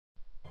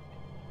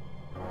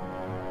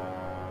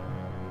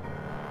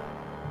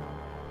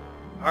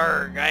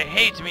Arg, I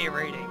hate me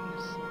readings.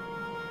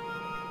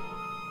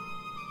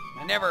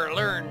 I never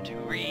learned to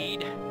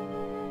read.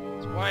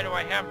 So why do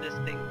I have this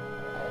thing?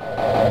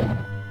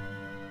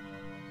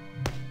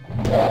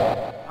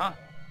 Huh?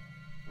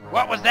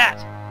 What was that?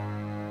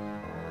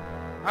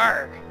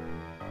 Arg.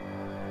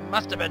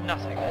 Must have been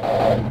nothing.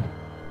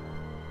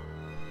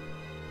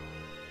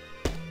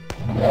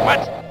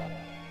 What?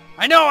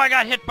 I know I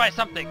got hit by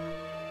something.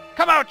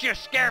 Come out, you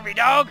scary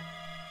dog.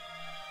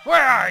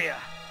 Where are you?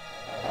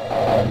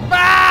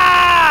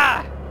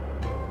 Ah!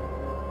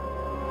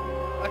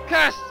 A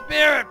cursed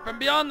spirit from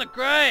beyond the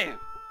grave.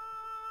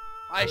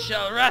 I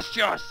shall rest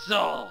your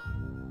soul.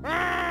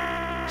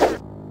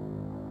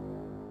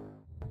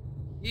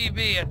 Ye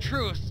be a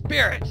true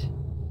spirit.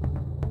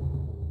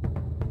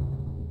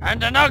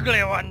 And an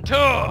ugly one, too.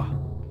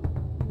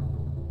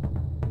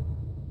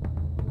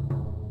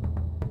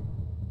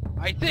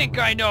 I think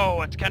I know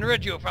what can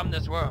rid you from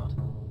this world.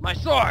 My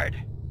sword.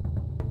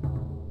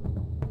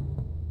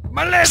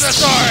 My laser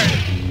sword!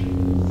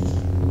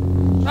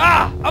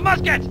 Ah! A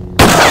musket!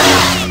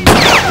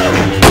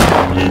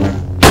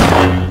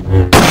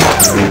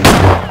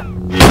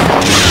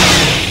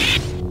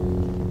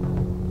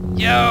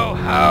 Yo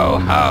ho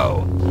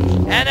ho!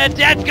 And a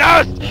dead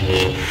ghost!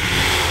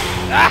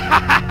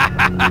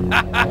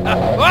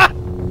 What?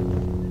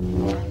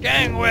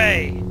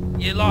 Gangway,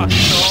 you lost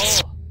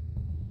soul.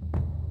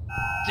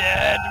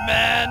 Dead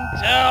men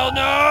tell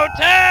no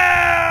tale!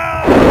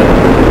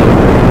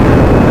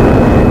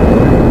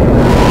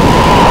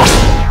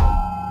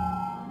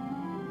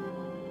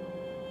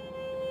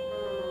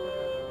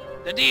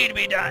 The deed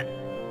be done.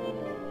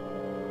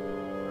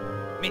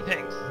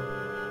 Methinks.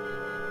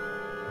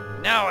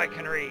 Now I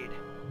can read.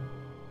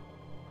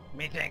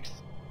 Methinks.